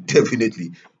to,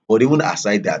 definitely. But even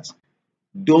aside that,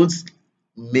 don't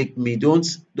make me, don't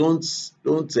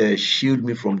shield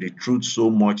me from the truth so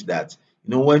much that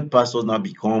when pastors now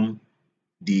become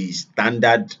the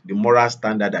standard, the moral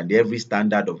standard, and every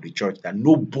standard of the church, that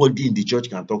nobody in the church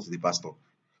can talk to the pastor.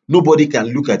 Nobody can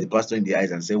look at the pastor in the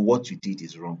eyes and say what you did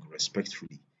is wrong,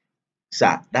 respectfully.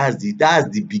 Sir, that's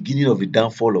the beginning of the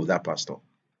downfall of that pastor.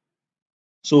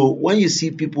 So when you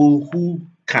see people who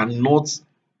cannot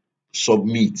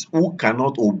submit, who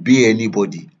cannot obey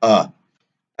anybody,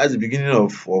 that's the beginning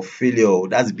of failure.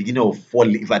 That's the beginning of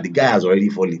falling. In fact, the guy has already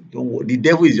fallen. The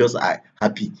devil is just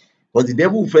happy, but the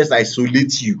devil first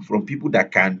isolates you from people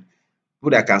that can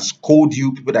scold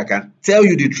you, people that can tell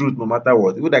you the truth no matter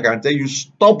what, people that can tell you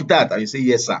stop that, and you say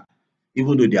yes sir,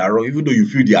 even though they are wrong, even though you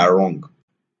feel they are wrong.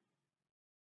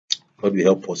 God will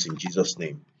help us in Jesus'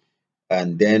 name.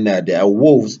 And then there are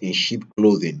wolves in sheep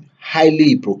clothing, highly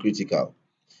hypocritical.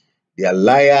 They are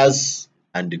liars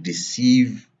and they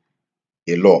deceive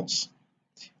a lot.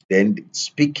 Then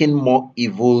speaking more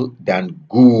evil than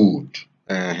good.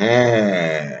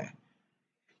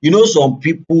 You know, some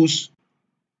people's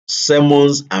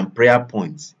sermons and prayer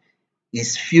points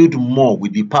is filled more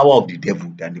with the power of the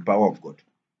devil than the power of God.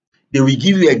 They will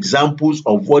give you examples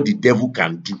of what the devil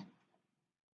can do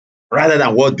rather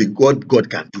than what the God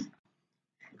can do.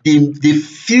 They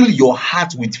fill your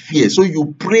heart with fear, so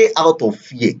you pray out of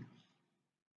fear.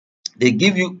 They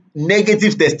give you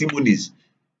negative testimonies.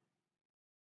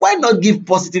 Why not give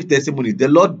positive testimony? The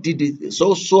Lord did it.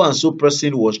 So and so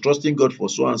person was trusting God for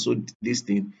so and so this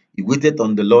thing. He waited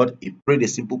on the Lord. He prayed a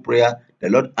simple prayer. The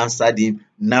Lord answered him.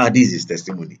 Now this is his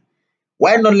testimony.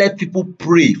 Why not let people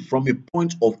pray from a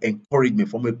point of encouragement,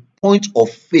 from a point of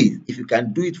faith? If you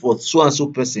can do it for so and so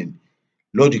person,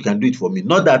 Lord, you can do it for me.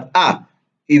 Not that,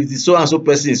 if the so and so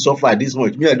person is suffer this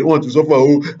much, me, I don't want to suffer,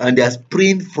 and they are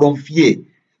praying from fear.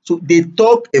 So they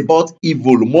talk about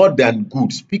evil more than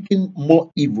good, speaking more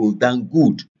evil than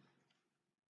good.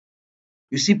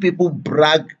 You see people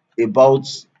brag about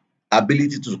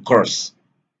ability to curse.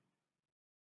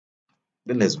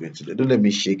 Then let's go into that. Don't let me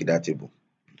shake that table.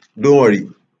 Don't worry.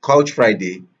 Couch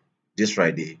Friday, this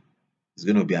Friday, is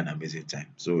going to be an amazing time.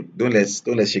 So don't let's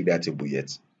shake that table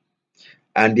yet.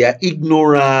 And they are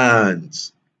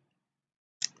ignorant.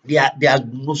 They are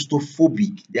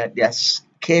nostophobic. They are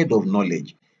scared of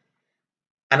knowledge.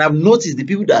 And I've noticed the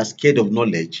people that are scared of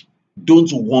knowledge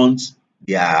don't want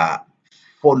their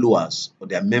followers or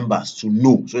their members to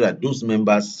know, so that those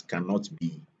members cannot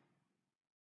be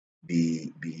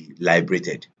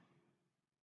liberated.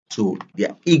 So they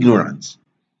are ignorant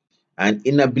and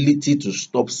inability to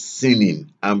stop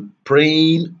sinning and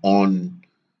preying on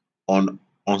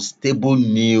unstable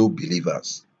new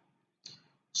believers.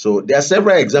 So there are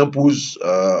several examples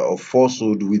of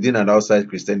falsehood within and outside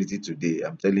Christianity today.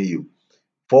 I'm telling you,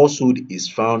 falsehood is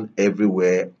found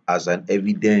everywhere as an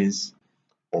evidence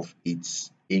of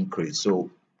its increase. So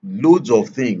loads of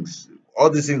things, all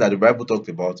these things that the Bible talked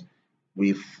about,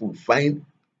 we find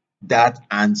that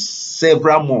and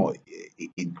several more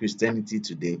in Christianity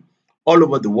today, all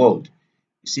over the world.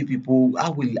 You see people, I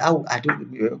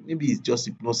don't know, maybe it's just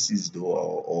hypnosis though,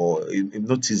 or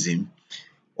hypnotism,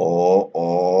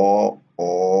 or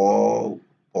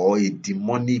a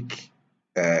demonic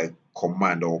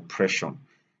command or oppression.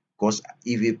 Because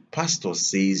if a pastor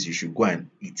says you should go and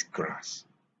eat grass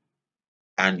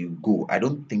and you go, I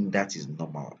don't think that is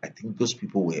normal. I think those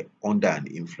people were under an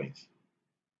influence.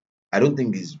 I don't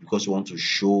think it's because you want to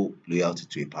show loyalty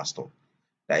to a pastor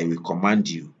that he will command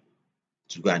you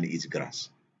to go and eat grass.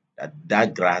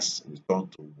 That grass will turn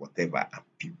to whatever, and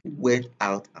people went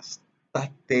out and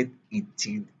started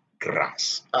eating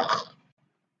grass.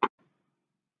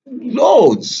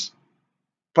 Loads.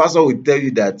 Pastor will tell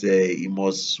you that he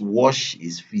must wash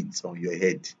his feet on your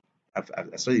head.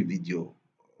 I saw a video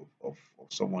of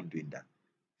someone doing that.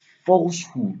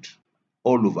 Falsehood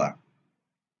all over.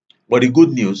 But the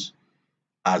good news,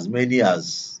 as many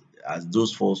as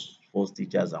those false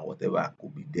teachers and whatever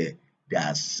could be there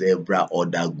are several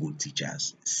other good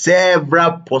teachers,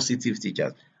 several positive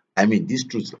teachers. I mean, this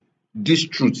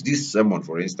sermon,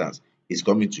 for instance, is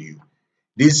coming to you.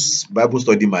 This Bible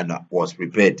study manual was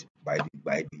prepared by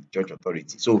the church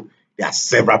authority. So there are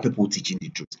several people teaching the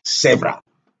truth. Several.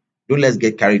 Don't let's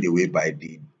get carried away by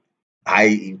the high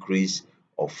increase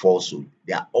of falsehood.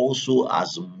 There are also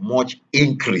as much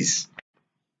increase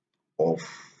of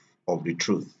the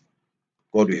truth.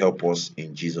 God will help us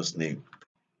in Jesus' name.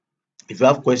 If you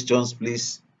have questions,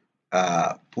 please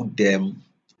put them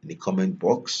in the comment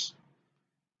box.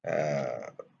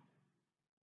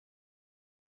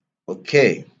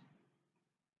 Okay.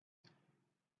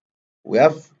 We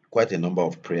have quite a number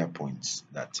of prayer points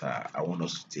that I want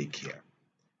us to take here.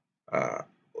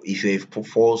 If you're a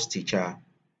false teacher,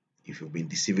 if you've been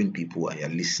deceiving people and you're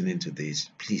listening to this,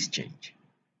 please change.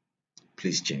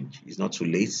 Please change. It's not too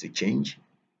late to change.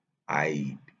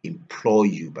 I implore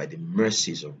you by the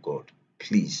mercies of God,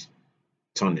 please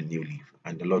turn a new leaf,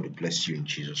 and the Lord will bless you in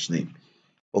Jesus' name.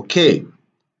 Okay,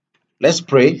 let's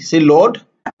pray. Say, Lord,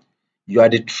 you are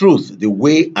the truth, the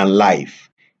way, and life.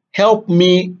 Help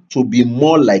me to be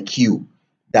more like you,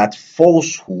 that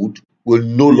falsehood will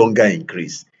no longer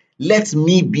increase. Let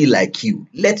me be like you.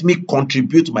 Let me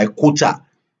contribute my quota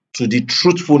to the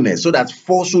truthfulness, so that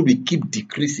falsehood will keep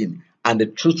decreasing and the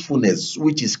truthfulness,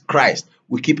 which is Christ,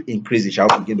 will keep increasing. Shall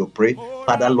we begin to pray?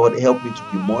 Father, Lord, help me to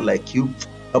be more like you.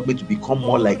 Help me to become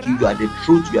more like you. You are the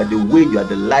truth, you are the way, you are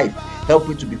the life. Help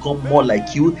me to become more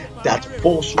like you, that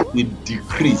falsehood will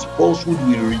decrease, falsehood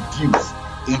will reduce.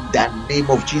 In the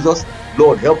name of Jesus,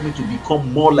 Lord, help me to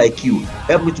become more like you.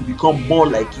 Help me to become more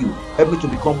like you. Help me to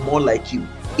become more like you.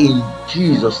 In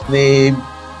Jesus' name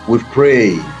we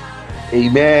pray.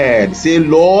 Amen. Say,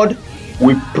 Lord,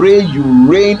 we pray you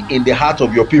reign in the heart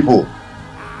of your people.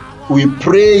 We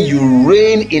pray you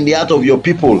reign in the heart of your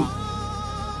people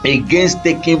against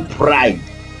taking pride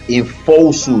in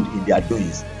falsehood in their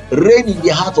doings. Reign in the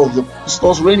heart of the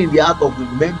pastors, reign in the heart of the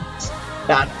members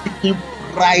that are taking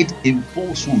pride in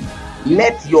falsehood.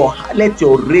 Let your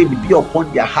reign be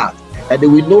upon their heart, that they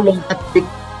will no longer take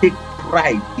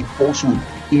pride in falsehood.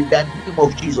 In the name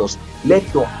of Jesus,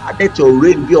 let your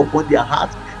reign be upon their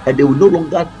heart, and they will no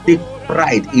longer take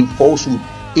pride in falsehood.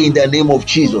 In the name of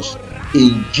Jesus.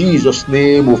 In Jesus'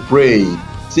 name we pray.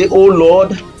 Say, oh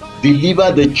Lord,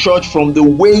 deliver the church from the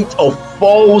weight of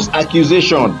false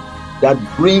accusation that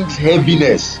brings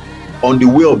heaviness on the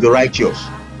way of the righteous.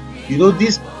 You know,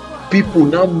 these people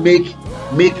now make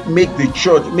the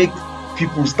church, make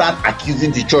people start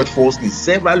accusing the church falsely.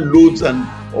 Several loads and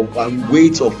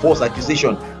weights of false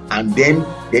accusation, and then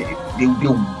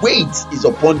the weight is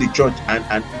upon the church,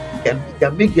 and it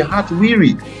can make the heart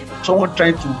weary. Someone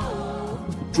trying to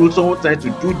do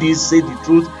this, say the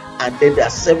truth, and then there are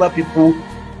several people,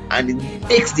 and it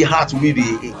makes the heart weary.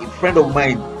 A friend of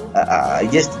mine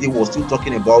yesterday was still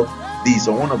talking about this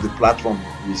on one of the platforms.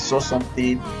 We saw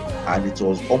something, and it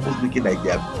was almost looking like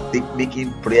they are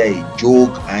making prayer a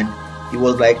joke, and it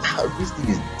was like, this thing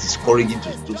is discouraging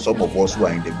to some of us who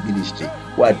are in the ministry,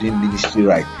 who are doing ministry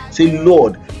right. Say,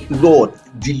 Lord,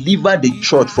 deliver the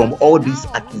church from all these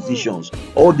accusations,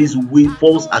 all these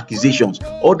false accusations,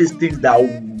 all these things that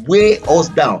weigh us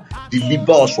down.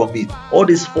 Deliver us from it. All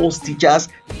these false teachers,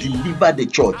 deliver the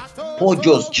church. Purge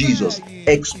us, Jesus.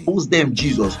 Expose them,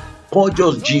 Jesus. Purge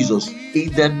us, Jesus.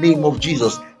 In the name of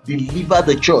Jesus, deliver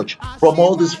the church from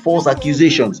all these false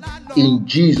accusations. In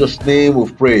Jesus' name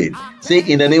we've prayed. Say,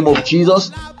 in the name of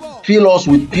Jesus, fill us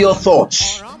with pure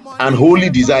thoughts and holy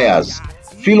desires.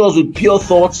 Fill us with pure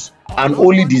thoughts and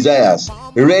holy desires,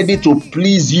 ready to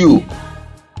please you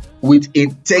with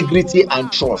integrity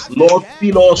and trust. Lord,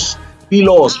 fill us,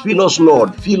 Lord.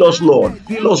 Fill us,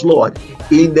 Lord.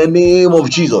 In the name of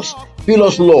Jesus. Fill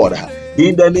us, Lord.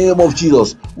 In the name of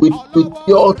Jesus, with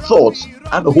pure thoughts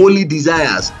and holy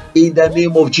desires. In the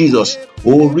name of Jesus.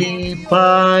 Oh,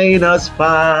 refine us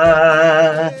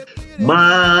fire.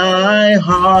 My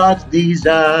heart's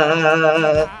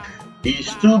desire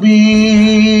is to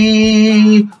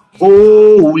be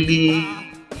holy,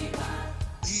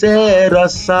 set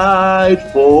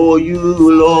aside for you,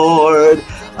 Lord.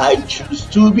 I choose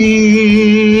to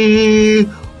be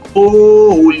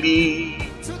holy,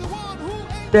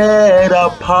 set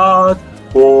apart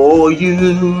for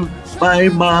you, my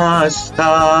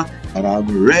Master, and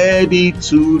I'm ready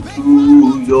to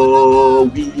do your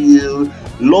will.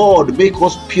 Lord, make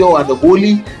us pure and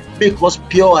holy. Make us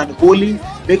pure and holy.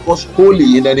 Make us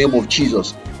holy in the name of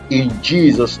Jesus. In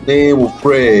Jesus' name we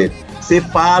pray. Say,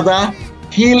 Father,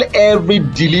 heal every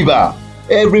believer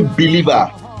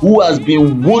who has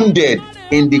been wounded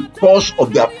in the course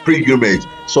of their pilgrimage.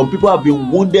 Some people have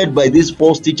been wounded by these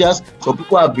false teachers. Some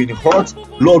people have been hurt.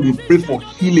 Lord, we pray for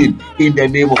healing in the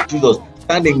name of Jesus.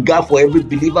 Stand in gap for every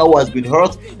believer who has been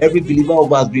hurt. Every believer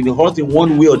who has been hurt in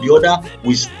one way or the other,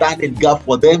 we stand in gap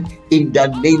for them in the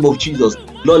name of Jesus.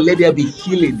 Lord, let there be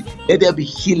healing. Let there be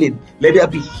healing. Let there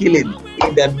be healing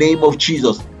in the name of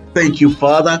Jesus. Thank you,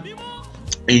 Father.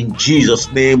 In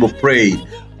Jesus' name we pray.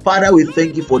 Father, we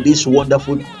thank you for this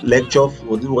wonderful lecture,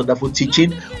 for this wonderful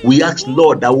teaching. We ask,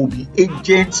 Lord, that we'll be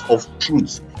agents of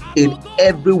truth in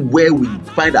everywhere we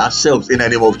find ourselves in the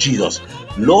name of Jesus.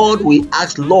 Lord, we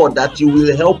ask, Lord, that you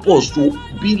will help us to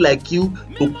be like you,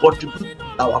 to contribute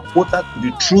our quota to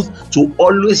the truth, to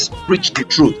always preach the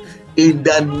truth in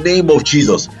the name of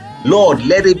Jesus. Lord,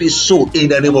 let it be so in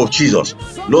the name of Jesus.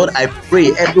 Lord, I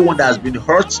pray everyone that has been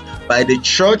hurt by the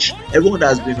church, everyone that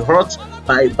has been hurt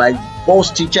by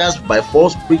false teachers, by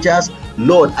false preachers,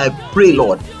 Lord, I pray,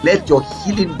 Lord, let your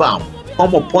healing balm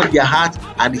come upon their heart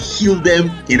and heal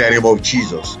them in the name of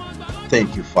Jesus.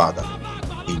 Thank you, Father.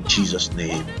 In Jesus'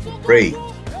 name we pray.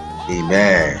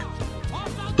 Amen.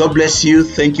 God bless you.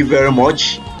 Thank you very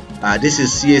much. This is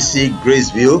CAC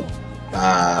Graceville.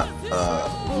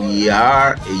 We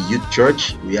are a youth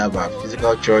church. We have a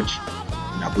physical church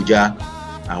in Abuja,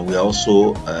 and we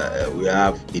also we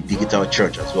have a digital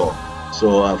church as well.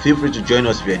 So feel free to join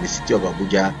us if you're in the city of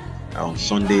Abuja on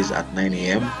Sundays at 9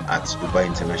 a.m. at Dubai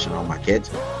International Market.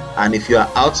 And if you are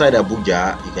outside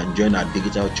Abuja, you can join our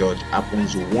digital church.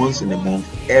 Happens once in a month,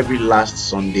 every last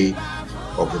Sunday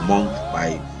of the month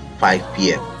by 5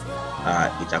 p.m.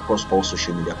 It's across all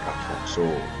social media platforms.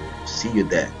 So see you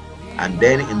there. And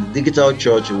then in the digital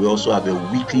church, we also have a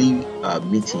weekly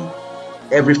meeting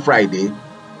every Friday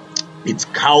It's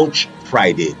Couch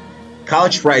Friday.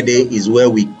 Couch Friday is where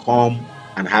we come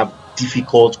and have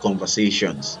difficult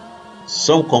conversations.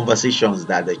 Some conversations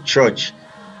that the church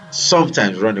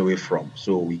sometimes run away from.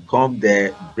 So we come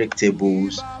there, break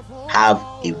tables, have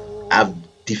a have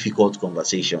difficult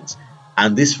conversations.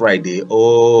 And this Friday,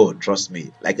 oh, trust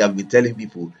me, like I've been telling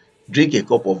people, drink a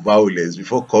cup of violence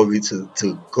before coming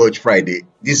to Coach Friday.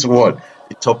 This one,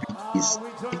 the topic is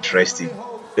interesting.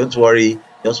 Don't worry,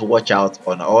 just watch out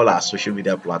on all our social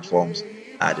media platforms.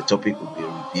 The topic will be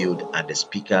revealed, and the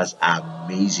speakers are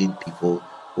amazing people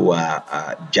who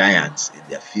are giants in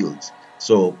their fields.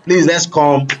 So please let's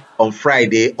come on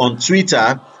Friday on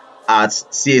Twitter at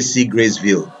CSC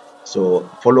Graceville. So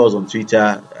follow us on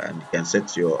Twitter, and you can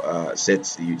set your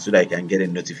set you so that you can get a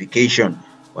notification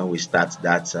when we start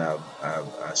that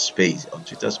space on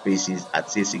Twitter Spaces at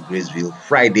CSC Graceville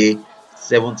Friday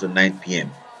 7 to 9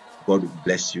 p.m. God will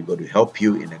bless you. God will help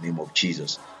you in the name of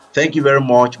Jesus. Thank you very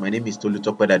much. My name is Tolu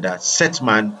Topedada, set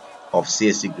man of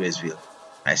CSC Graceville.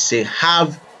 I say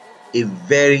have a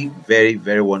very, very,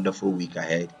 very wonderful week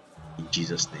ahead in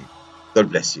Jesus' name. God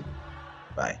bless you.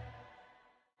 Bye.